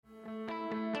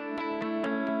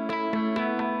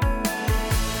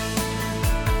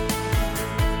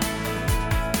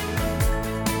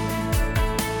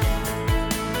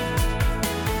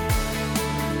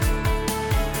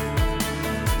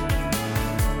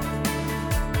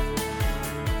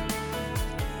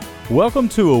Welcome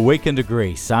to Awaken to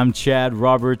Grace. I'm Chad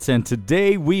Roberts, and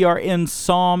today we are in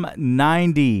Psalm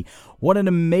 90. What an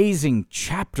amazing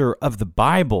chapter of the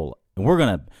Bible. And we're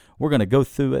gonna go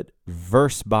through it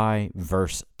verse by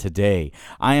verse today.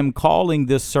 I am calling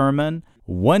this sermon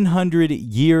 100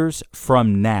 Years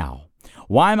from Now.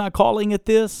 Why am I calling it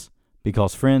this?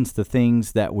 Because, friends, the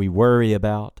things that we worry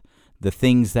about, the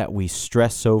things that we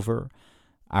stress over,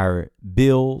 our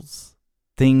bills,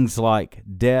 things like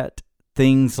debt,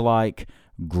 things like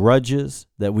grudges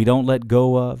that we don't let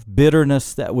go of,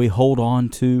 bitterness that we hold on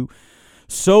to,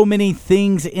 so many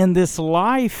things in this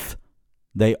life,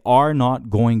 they are not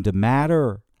going to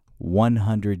matter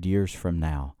 100 years from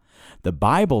now. The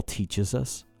Bible teaches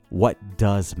us what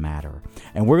does matter.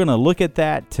 And we're going to look at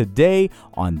that today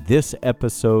on this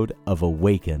episode of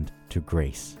Awakened to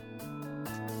Grace.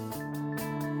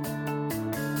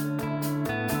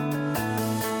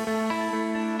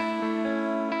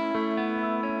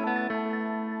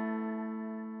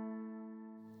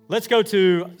 Let's go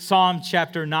to Psalm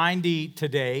chapter 90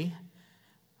 today.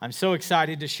 I'm so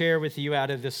excited to share with you out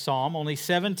of this psalm. Only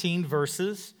 17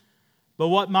 verses, but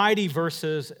what mighty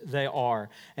verses they are.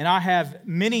 And I have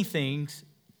many things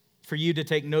for you to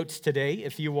take notes today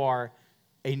if you are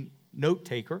a note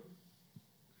taker.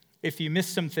 If you miss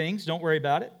some things, don't worry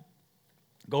about it.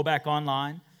 Go back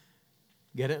online,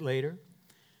 get it later.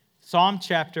 Psalm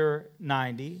chapter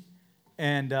 90.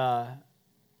 And I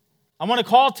want to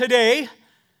call today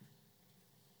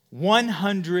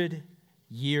 100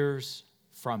 years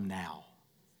from now.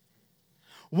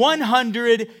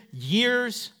 100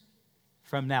 years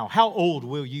from now. How old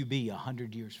will you be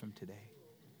 100 years from today?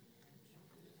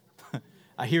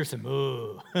 I hear some,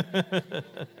 ooh.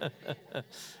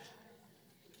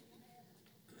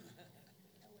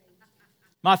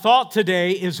 My thought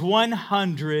today is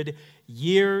 100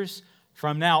 years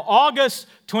from now. August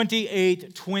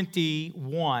 28,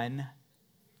 21,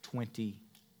 22.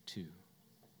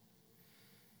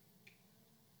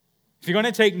 If you're going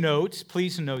to take notes,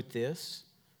 please note this.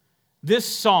 This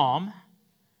psalm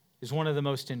is one of the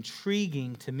most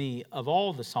intriguing to me of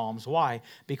all the psalms. Why?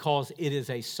 Because it is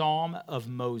a psalm of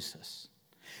Moses.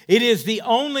 It is the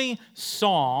only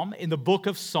psalm in the book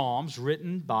of Psalms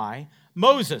written by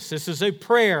Moses. This is a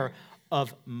prayer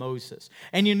of Moses.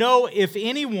 And you know, if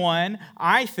anyone,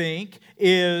 I think,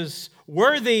 is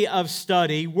worthy of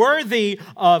study, worthy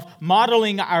of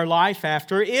modeling our life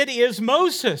after, it is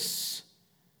Moses.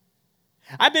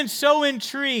 I've been so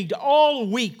intrigued all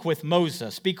week with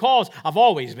Moses because I've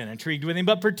always been intrigued with him,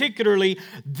 but particularly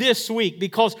this week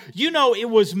because, you know, it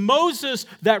was Moses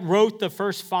that wrote the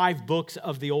first 5 books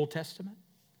of the Old Testament.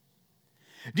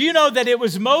 Do you know that it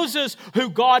was Moses who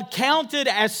God counted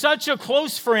as such a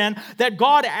close friend that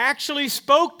God actually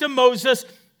spoke to Moses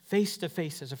face to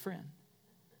face as a friend?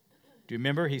 Do you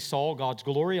remember he saw God's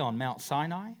glory on Mount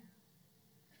Sinai?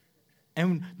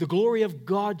 And the glory of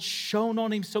God shone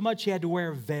on him so much he had to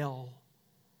wear a veil.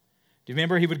 Do you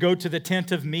remember he would go to the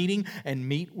tent of meeting and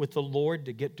meet with the Lord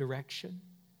to get direction?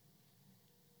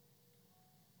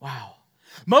 Wow.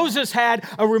 Moses had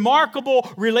a remarkable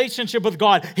relationship with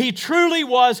God. He truly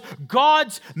was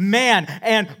God's man.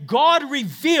 And God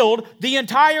revealed the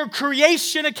entire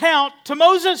creation account to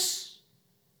Moses.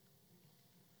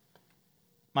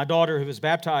 My daughter who was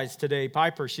baptized today,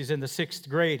 Piper, she's in the 6th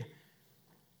grade.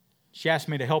 She asked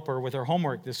me to help her with her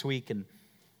homework this week, and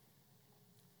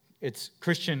it's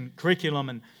Christian curriculum,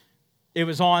 and it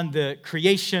was on the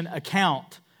creation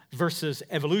account versus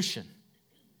evolution.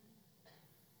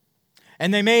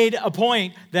 And they made a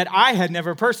point that I had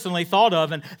never personally thought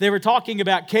of, and they were talking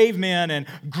about cavemen and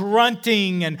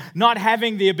grunting and not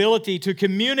having the ability to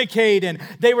communicate, and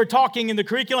they were talking in the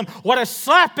curriculum, what a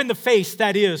slap in the face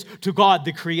that is to God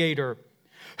the Creator,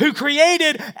 who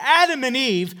created Adam and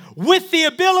Eve with the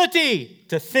ability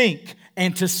to think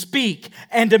and to speak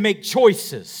and to make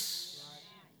choices.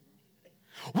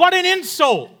 What an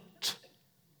insult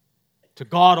to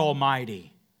God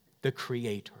Almighty, the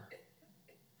Creator.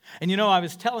 And you know, I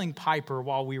was telling Piper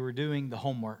while we were doing the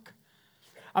homework,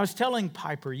 I was telling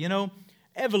Piper, you know,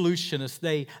 evolutionists,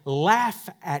 they laugh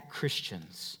at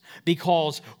Christians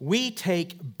because we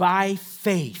take by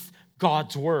faith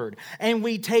God's word. And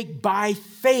we take by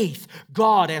faith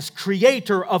God as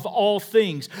creator of all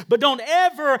things. But don't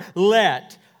ever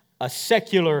let a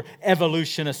secular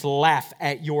evolutionist laugh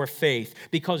at your faith.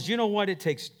 Because you know what? It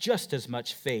takes just as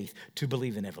much faith to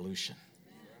believe in evolution.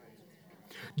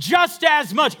 Just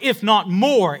as much, if not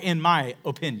more, in my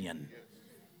opinion.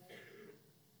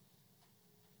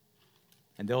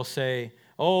 And they'll say,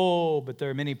 oh, but there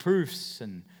are many proofs,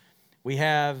 and we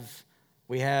have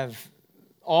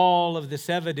all of this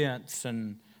evidence,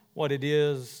 and what it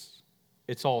is,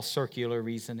 It's all circular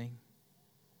reasoning.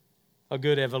 A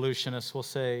good evolutionist will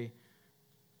say,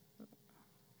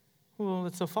 well,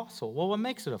 it's a fossil. Well, what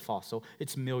makes it a fossil?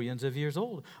 It's millions of years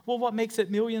old. Well, what makes it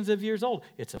millions of years old?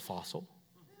 It's a fossil.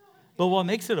 But what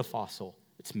makes it a fossil?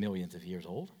 It's millions of years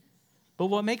old. But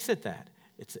what makes it that?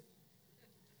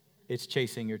 It's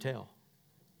chasing your tail.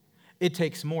 It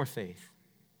takes more faith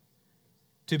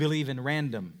to believe in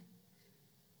random,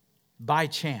 by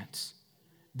chance,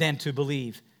 than to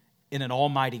believe in an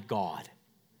almighty God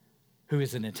who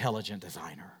is an intelligent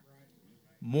designer.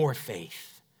 More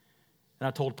faith. And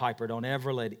I told Piper, don't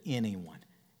ever let anyone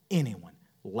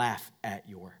laugh at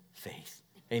your faith.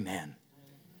 Amen.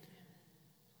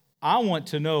 I want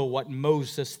to know what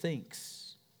Moses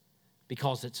thinks,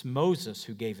 because it's Moses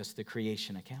who gave us the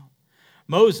creation account.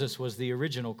 Moses was the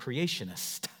original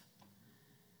creationist.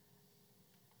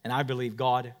 And I believe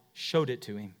God showed it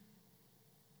to him.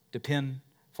 Depend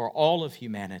for all of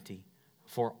humanity,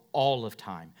 for all of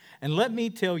time. And let me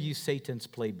tell you Satan's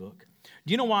playbook.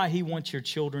 Do you know why he wants your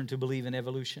children to believe in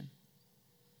evolution?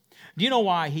 Do you know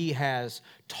why he has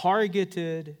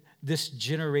targeted this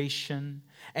generation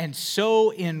and so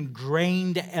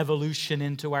ingrained evolution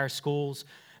into our schools?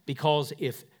 Because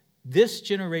if this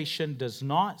generation does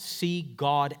not see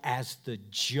God as the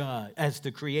judge, as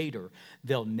the creator,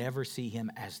 they'll never see him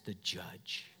as the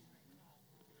judge.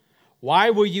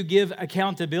 Why will you give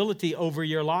accountability over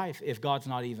your life if God's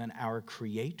not even our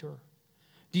creator?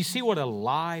 Do you see what a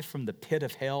lie from the pit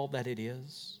of hell that it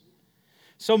is?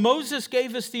 So Moses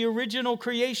gave us the original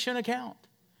creation account.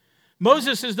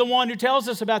 Moses is the one who tells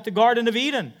us about the Garden of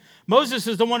Eden. Moses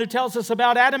is the one who tells us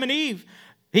about Adam and Eve.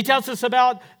 He tells us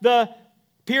about the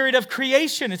period of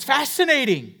creation. It's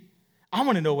fascinating. I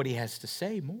want to know what he has to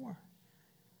say more.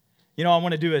 You know, I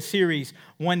want to do a series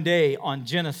one day on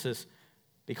Genesis,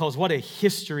 because what a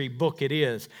history book it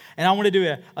is. And I want to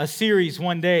do a series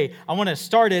one day. I want to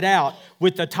start it out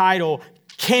with the title,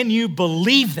 Can You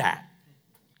Believe That?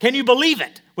 Can you believe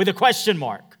it? With a question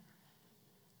mark.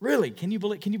 Really, can you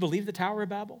believe the Tower of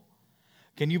Babel?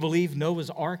 Can you believe Noah's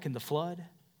Ark and the flood?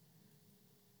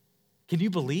 Can you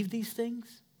believe these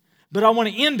things? But I want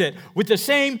to end it with the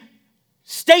same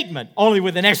statement, only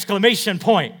with an exclamation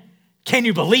point. Can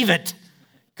you believe it?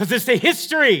 Because it's the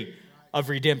history of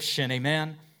redemption,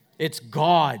 amen? It's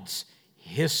God's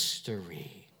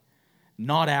history,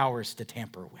 not ours to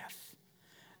tamper with,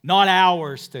 not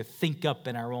ours to think up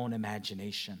in our own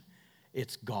imagination.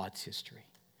 It's God's history.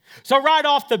 So right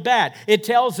off the bat, it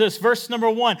tells us, verse number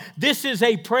 1, this is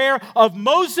a prayer of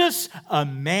Moses, a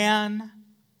man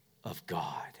of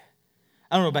God.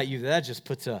 I don't know about you, that just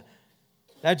puts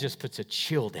a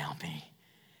chill down me.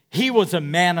 He was a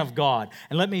man of God.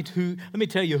 And let me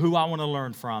tell you who I want to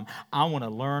learn from. I want to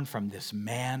learn from this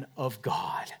man of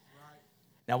God.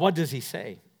 Now, what does he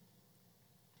say?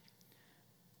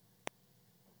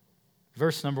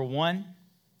 Verse number 1,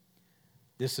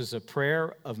 this is a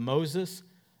prayer of Moses,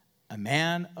 a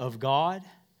man of God.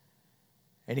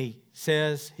 And he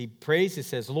prays, he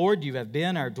says, Lord, you have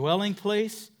been our dwelling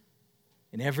place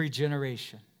in every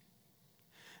generation.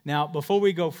 Now, before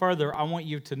we go further, I want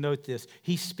you to note this.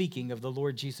 He's speaking of the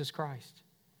Lord Jesus Christ.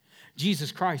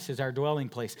 Jesus Christ is our dwelling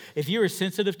place. If you are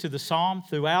sensitive to the psalm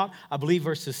throughout, I believe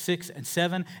verses 6 and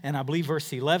 7, and I believe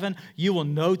verse 11, you will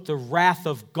note the wrath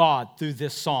of God through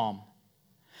this psalm.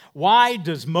 Why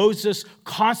does Moses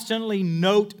constantly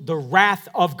note the wrath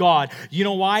of God? You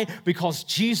know why? Because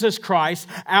Jesus Christ,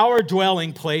 our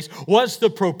dwelling place, was the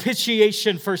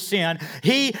propitiation for sin.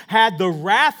 He had the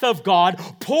wrath of God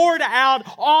poured out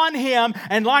on him,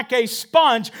 and like a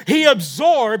sponge, he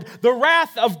absorbed the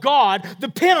wrath of God, the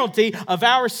penalty of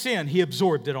our sin. He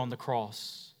absorbed it on the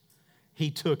cross. He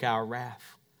took our wrath.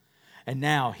 And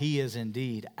now he is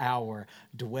indeed our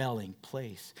dwelling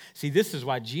place. See, this is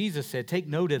why Jesus said, take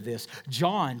note of this.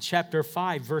 John chapter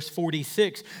 5, verse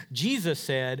 46, Jesus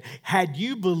said, had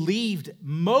you believed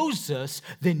Moses,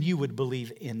 then you would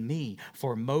believe in me,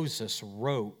 for Moses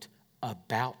wrote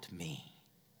about me.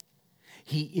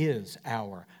 He is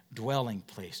our dwelling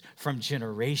place from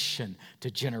generation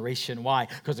to generation. Why?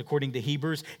 Because according to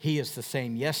Hebrews, he is the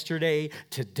same yesterday,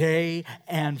 today,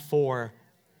 and forever.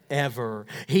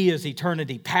 He is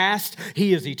eternity past.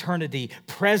 He is eternity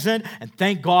present. And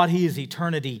thank God he is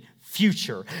eternity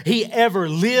future. He ever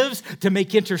lives to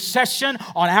make intercession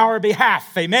on our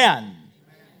behalf. Amen.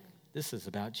 This is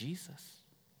about Jesus.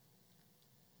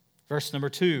 Verse number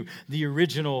 2, the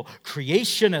original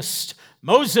creationist,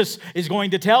 Moses, is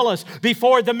going to tell us,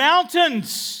 before the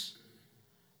mountains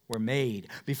were made,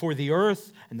 before the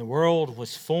earth and the world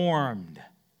was formed,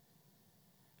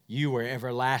 you were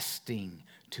everlasting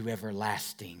to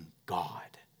everlasting God.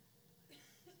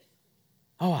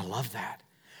 Oh, I love that.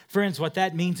 Friends, what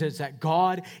that means is that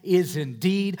God is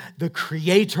indeed the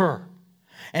creator.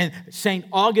 And St.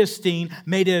 Augustine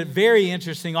made a very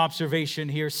interesting observation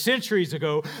here centuries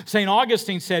ago. St.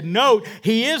 Augustine said, note,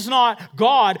 he is not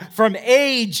God from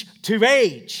age to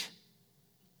age,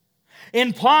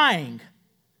 implying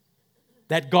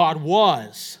that God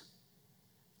was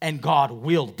and God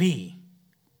will be.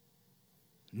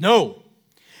 No,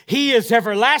 he is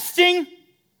everlasting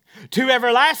to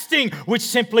everlasting, which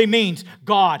simply means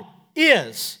God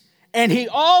is, and he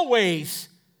always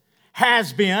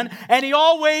has been, and he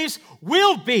always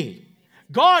will be.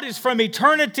 God is from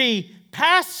eternity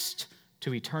past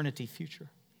to eternity future.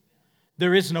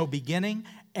 There is no beginning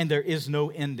and there is no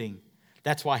ending.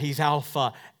 That's why he's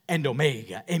Alpha and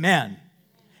Omega. Amen.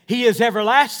 He is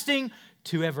everlasting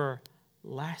to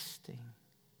everlasting.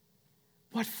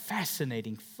 What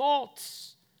fascinating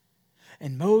thoughts.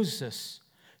 And Moses,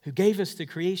 who gave us the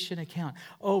creation account,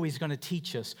 oh, he's going to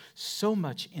teach us so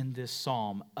much in this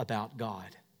psalm about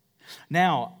God.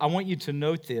 Now, I want you to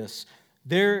note this.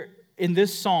 There, in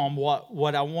this psalm,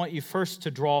 what I want you first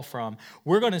to draw from,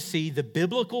 we're going to see the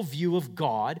biblical view of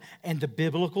God and the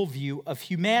biblical view of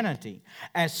humanity.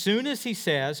 As soon as he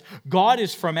says, God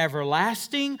is from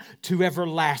everlasting to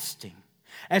everlasting.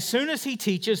 As soon as he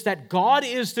teaches that God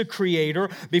is the creator,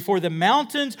 before the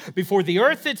mountains, before the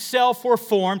earth itself were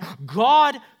formed,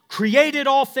 God created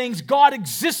all things. God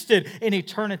existed in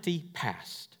eternity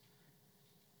past.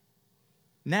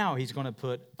 Now he's going to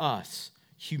put us,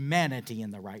 humanity, in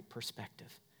the right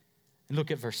perspective. And look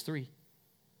at verse 3.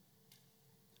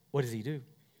 What does he do?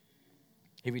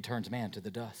 He returns man to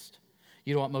the dust.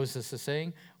 You know what Moses is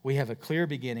saying? We have a clear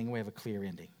beginning, we have a clear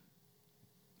ending.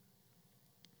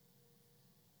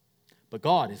 But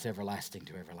God is everlasting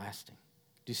to everlasting.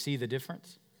 Do you see the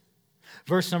difference?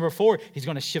 Verse number 4, he's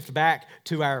going to shift back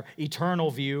to our eternal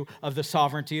view of the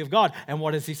sovereignty of God. And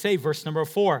what does he say? Verse number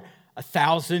 4,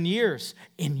 1,000 years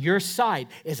in your sight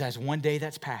is as one day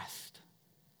that's passed,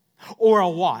 or a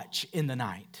watch in the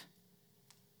night.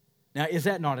 Now, is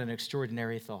that not an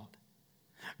extraordinary thought?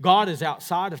 God is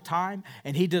outside of time,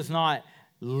 and he does not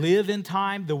live in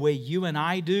time the way you and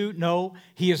I do. No,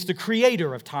 he is the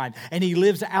creator of time, and he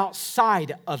lives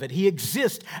outside of it. He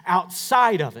exists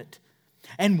outside of it.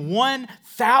 And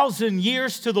 1,000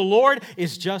 years to the Lord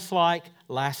is just like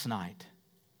last night.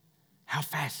 How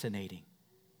fascinating.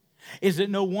 Is it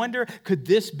no wonder, could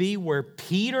this be where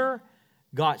Peter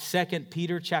got 2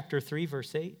 Peter chapter 3,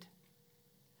 verse 8?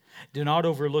 Do not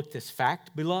overlook this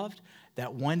fact, beloved,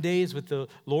 that one day is with the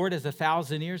Lord as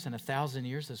 1,000 years, and 1,000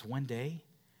 years is one day.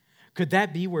 Could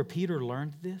that be where Peter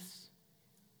learned this?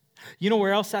 You know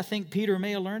where else I think Peter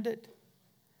may have learned it?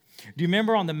 Do you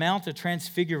remember on the Mount of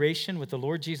Transfiguration with the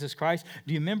Lord Jesus Christ?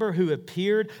 Do you remember who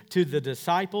appeared to the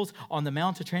disciples on the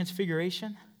Mount of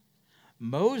Transfiguration?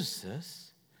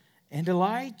 Moses and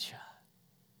Elijah.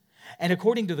 And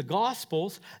according to the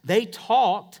Gospels, they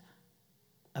talked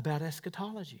about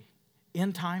eschatology,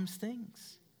 end times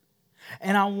things.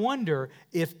 And I wonder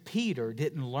if Peter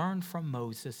didn't learn from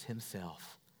Moses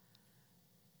himself.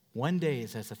 One day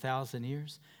is as 1,000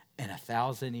 years, and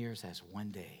 1,000 years as one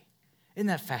day. Isn't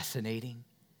that fascinating?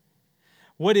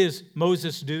 What is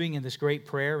Moses doing in this great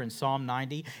prayer in Psalm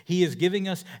 90? He is giving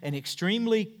us an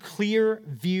extremely clear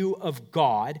view of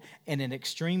God and an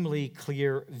extremely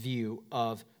clear view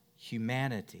of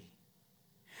humanity.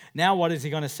 Now, what is he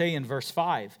going to say in verse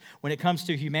 5? When it comes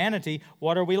to humanity,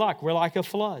 what are we like? We're like a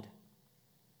flood.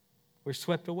 We're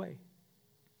swept away.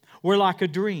 We're like a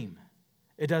dream.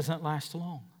 It doesn't last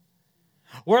long.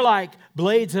 We're like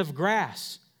blades of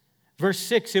grass. Verse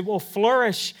 6, it will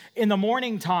flourish in the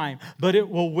morning time, but it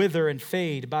will wither and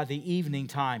fade by the evening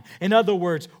time. In other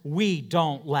words, we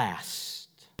don't last.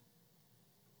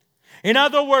 In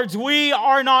other words, we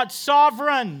are not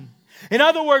sovereign. In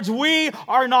other words, we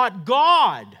are not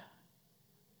God.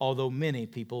 Although many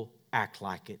people act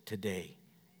like it today,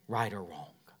 right or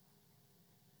wrong.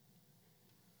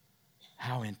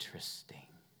 How interesting.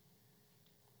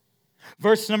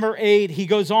 Verse number 8, he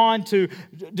goes on to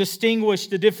distinguish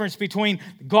the difference between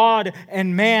God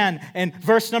and man. And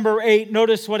verse number 8,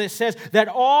 notice what it says, that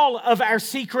all of our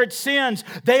secret sins,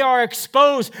 they are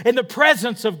exposed in the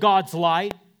presence of God's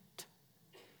light.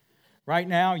 Right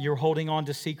now, you're holding on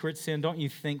to secret sin. Don't you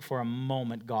think for a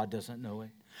moment God doesn't know it?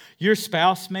 Your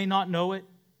spouse may not know it.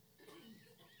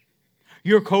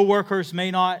 Your coworkers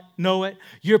may not know it.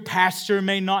 Your pastor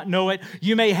may not know it.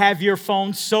 You may have your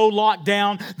phone so locked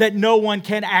down that no one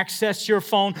can access your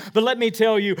phone. But let me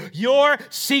tell you, your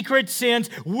secret sins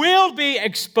will be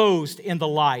exposed in the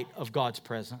light of God's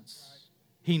presence.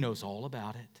 He knows all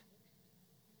about it.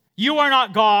 You are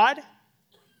not God.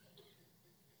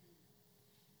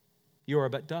 You are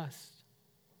but dust.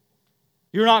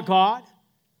 You're not God.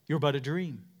 You're but a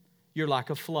dream. You're like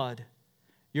a flood.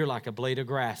 You're like a blade of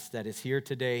grass that is here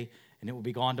today and it will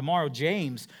be gone tomorrow.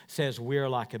 James says we're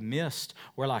like a mist.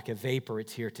 We're like a vapor.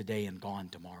 It's here today and gone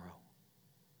tomorrow.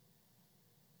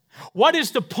 What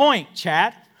is the point,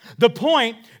 Chad? The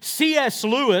point, C.S.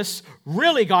 Lewis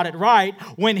really got it right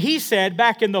when he said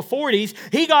back in the 40s,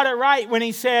 he got it right when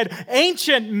he said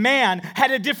ancient man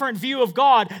had a different view of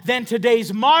God than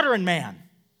today's modern man.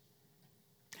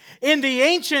 In the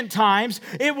ancient times,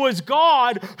 it was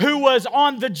God who was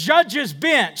on the judge's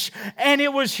bench, and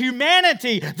it was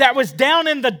humanity that was down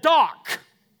in the dock.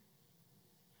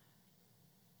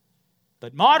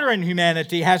 But modern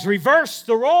humanity has reversed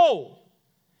the role.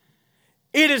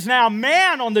 It is now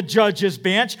man on the judge's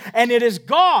bench, and it is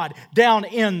God down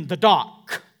in the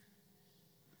dock.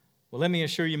 Well, let me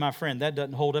assure you, my friend, that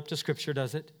doesn't hold up to Scripture,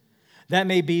 does it? That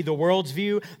may be the world's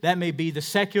view. That may be the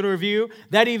secular view.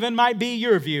 That even might be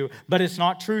your view. But it's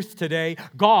not truth today.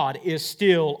 God is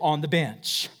still on the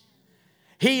bench.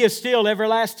 He is still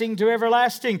everlasting to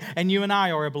everlasting. And you and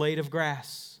I are a blade of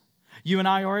grass. You and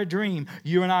I are a dream.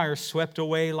 You and I are swept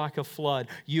away like a flood.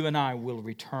 You and I will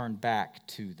return back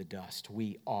to the dust.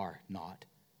 We are not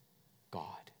God.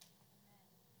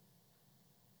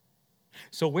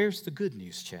 So where's the good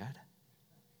news, Chad?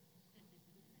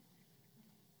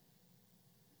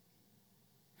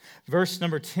 Verse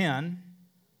number 10,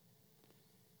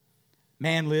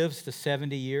 man lives to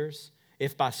 70 years,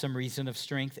 if by some reason of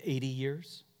strength, 80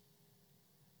 years.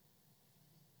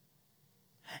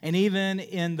 And even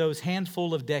in those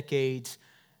handful of decades,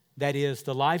 that is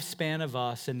the lifespan of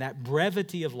us and that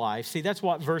brevity of life. See, that's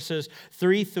what verses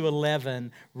 3 through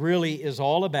 11 really is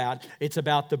all about. It's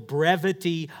about the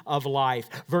brevity of life.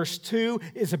 Verse 2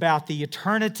 is about the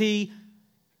eternity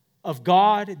of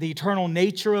God, the eternal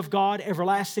nature of God,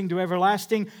 everlasting to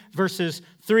everlasting. Verses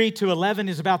 3 to 11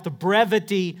 is about the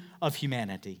brevity of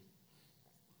humanity.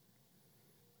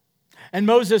 And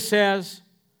Moses says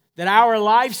that our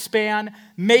lifespan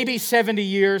may be 70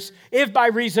 years, if by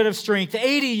reason of strength,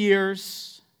 80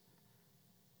 years.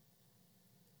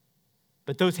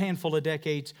 But those handful of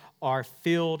decades are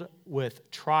filled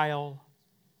with trial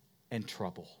and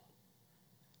trouble,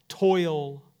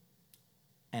 toil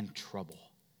and trouble.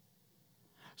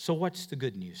 So what's the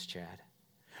good news, Chad?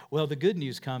 Well, the good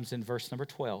news comes in verse number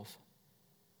 12.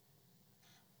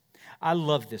 I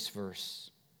love this verse.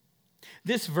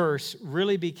 This verse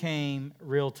really became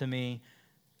real to me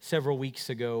several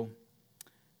weeks ago.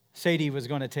 Sadie was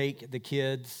going to take the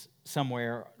kids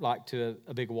somewhere, like to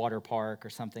a big water park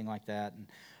or something like that. And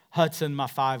Hudson, my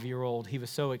 5-year-old, he was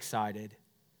so excited.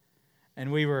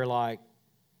 And we were like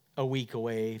a week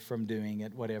away from doing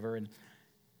it, whatever. And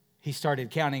he started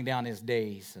counting down his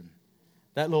days. And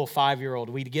that little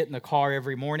 5-year-old, we'd get in the car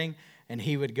every morning and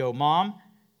he would go, Mom,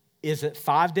 is it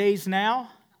 5 days now?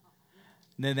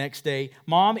 And the next day,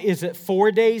 Mom, is it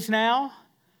 4 days now?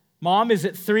 Mom, is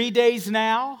it 3 days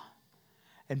now?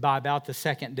 And by about the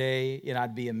second day,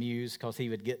 I'd be amused because he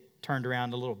would get turned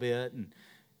around a little bit. And,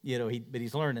 but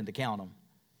he's learning to count them.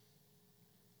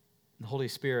 And the Holy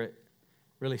Spirit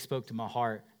really spoke to my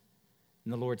heart.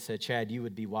 And the Lord said, Chad, you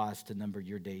would be wise to number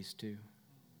your days too.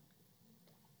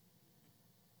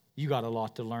 You got a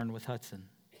lot to learn with Hudson.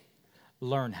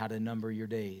 Learn how to number your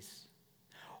days.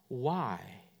 Why?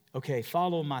 Okay,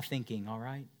 follow my thinking, all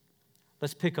right?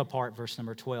 Let's pick apart verse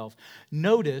number 12.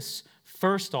 Notice,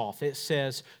 first off, it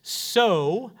says,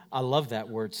 so, I love that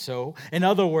word, so. In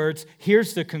other words,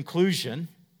 here's the conclusion.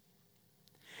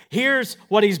 Here's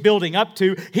what he's building up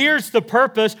to. Here's the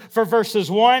purpose for verses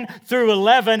 1 through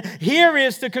 11. Here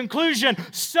is the conclusion.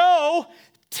 So,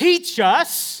 teach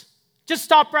us. Just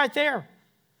stop right there.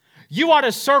 You ought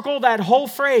to circle that whole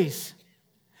phrase.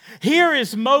 Here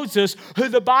is Moses, who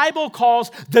the Bible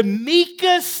calls the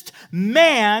meekest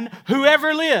man who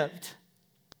ever lived.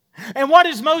 And what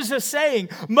is Moses saying?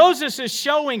 Moses is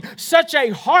showing such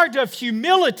a heart of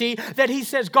humility that he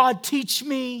says, God, teach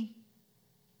me.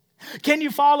 Can you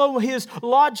follow his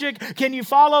logic? Can you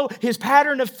follow his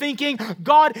pattern of thinking?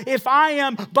 God, if I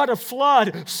am but a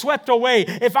flood swept away,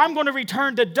 if I'm going to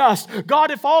return to dust,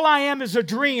 God, if all I am is a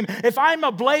dream, if I'm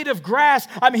a blade of grass,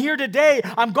 I'm here today,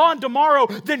 I'm gone tomorrow,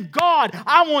 then God,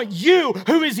 I want you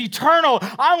who is eternal.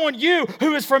 I want you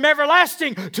who is from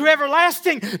everlasting to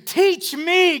everlasting. Teach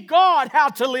me, God, how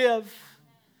to live.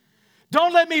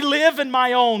 Don't let me live in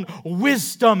my own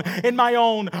wisdom, in my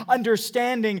own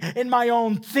understanding, in my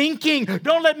own thinking.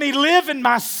 Don't let me live in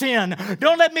my sin.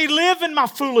 Don't let me live in my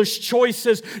foolish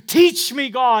choices. Teach me,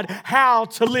 God, how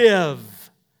to live.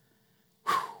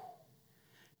 Whew.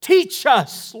 Teach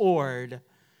us, Lord.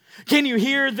 Can you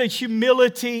hear the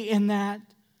humility in that?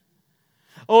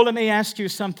 Oh, let me ask you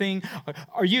something.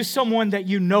 Are you someone that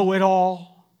you know it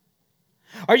all?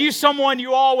 Are you someone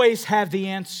you always have the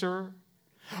answer?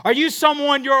 Are you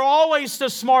someone you're always the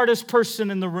smartest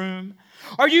person in the room?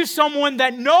 Are you someone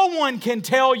that no one can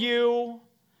tell you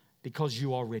because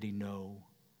you already know?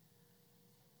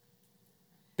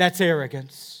 That's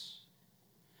arrogance.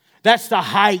 That's the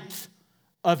height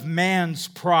of man's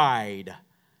pride.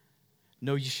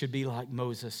 No, you should be like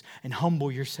Moses and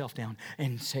humble yourself down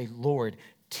and say, Lord,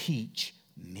 teach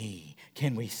me.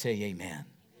 Can we say amen? Amen.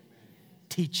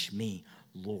 Teach me,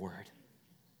 Lord.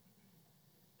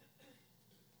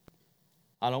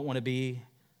 I don't want to be,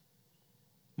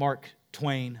 Mark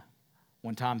Twain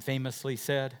one time famously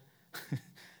said,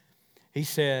 he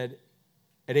said,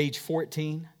 at age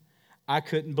 14, I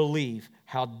couldn't believe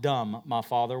how dumb my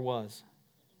father was.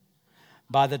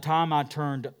 By the time I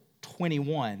turned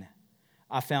 21,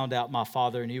 I found out my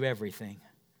father knew everything.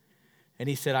 And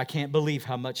he said, I can't believe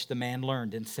how much the man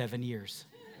learned in 7 years.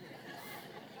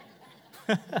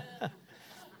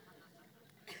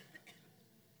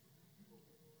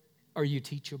 Are you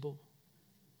teachable?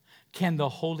 Can the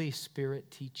Holy Spirit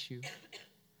teach you?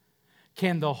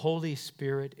 Can the Holy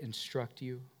Spirit instruct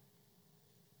you?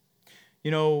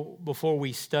 You know, before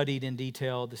we studied in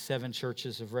detail the 7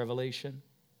 churches of Revelation,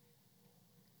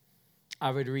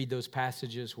 I would read those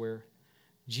passages where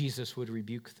Jesus would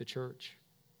rebuke the church.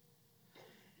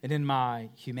 And in my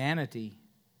humanity,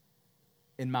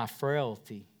 in my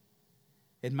frailty,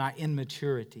 in my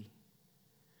immaturity,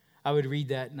 I would read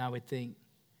that and I would think,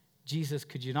 Jesus,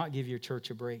 could you not give your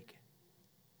church a break?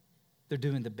 They're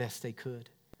doing the best they could.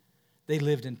 They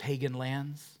lived in pagan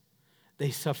lands.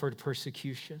 They suffered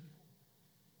persecution.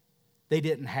 They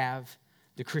didn't have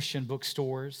the Christian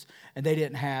bookstores, and they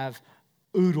didn't have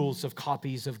oodles of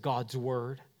copies of God's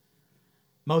Word.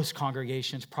 Most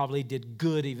congregations probably did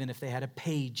good even if they had a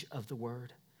page of the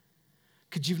Word.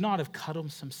 Could you not have cut them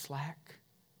some slack?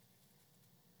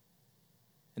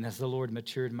 And as the Lord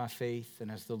matured my faith and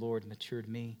as the Lord matured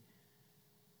me,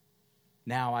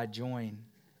 now I join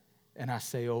and I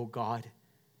say, oh God,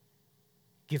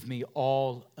 give me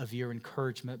all of your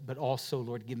encouragement, but also,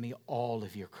 Lord, give me all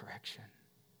of your correction.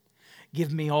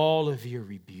 Give me all of your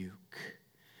rebuke.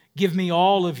 Give me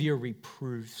all of your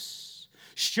reproofs.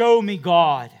 Show me,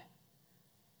 God.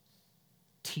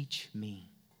 Teach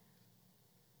me.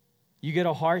 You get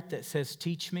a heart that says,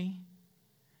 teach me,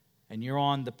 and you're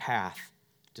on the path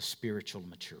to spiritual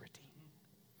maturity.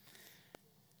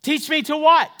 Teach me to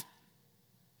what?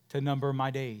 To number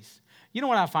my days. You know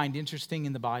what I find interesting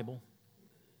in the Bible?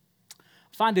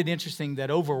 I find it interesting that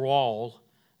overall,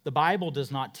 the Bible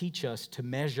does not teach us to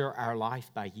measure our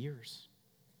life by years.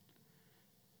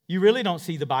 You really don't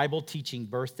see the Bible teaching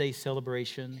birthday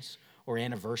celebrations or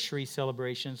anniversary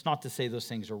celebrations. Not to say those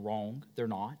things are wrong. They're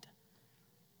not.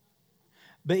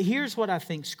 But here's what I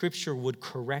think Scripture would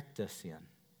correct us in.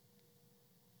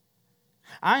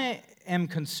 I am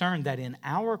concerned that in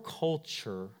our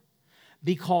culture,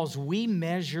 because we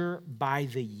measure by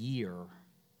the year,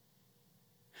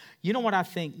 you know what I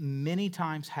think many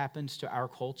times happens to our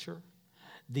culture?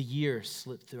 The years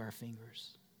slip through our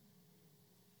fingers.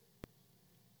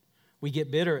 We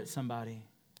get bitter at somebody.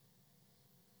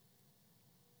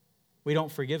 We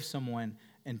don't forgive someone,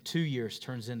 and 2 years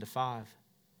turns into 5,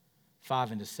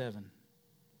 5 into 7.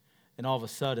 And all of a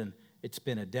sudden, it's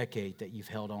been a decade that you've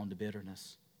held on to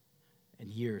bitterness,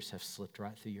 and years have slipped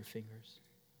right through your fingers.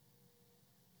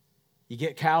 You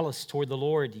get callous toward the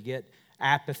Lord. You get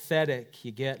apathetic.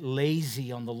 You get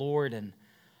lazy on the Lord, and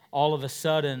all of a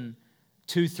sudden,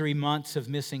 2-3 months of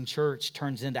missing church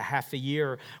turns into half a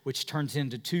year, which turns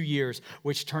into 2 years,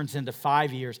 which turns into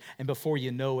 5 years. And before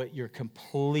you know it, you're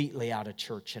completely out of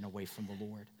church and away from the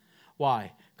Lord.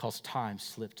 Why? Because time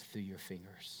slipped through your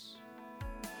fingers.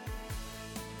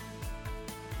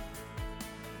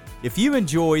 If you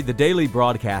enjoy the daily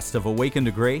broadcast of Awaken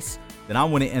to Grace, then I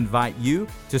want to invite you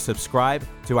to subscribe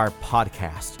to our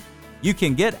podcast. You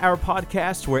can get our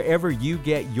podcast wherever you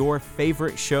get your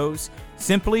favorite shows.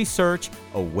 Simply search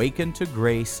Awaken to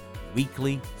Grace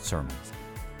Weekly Sermons.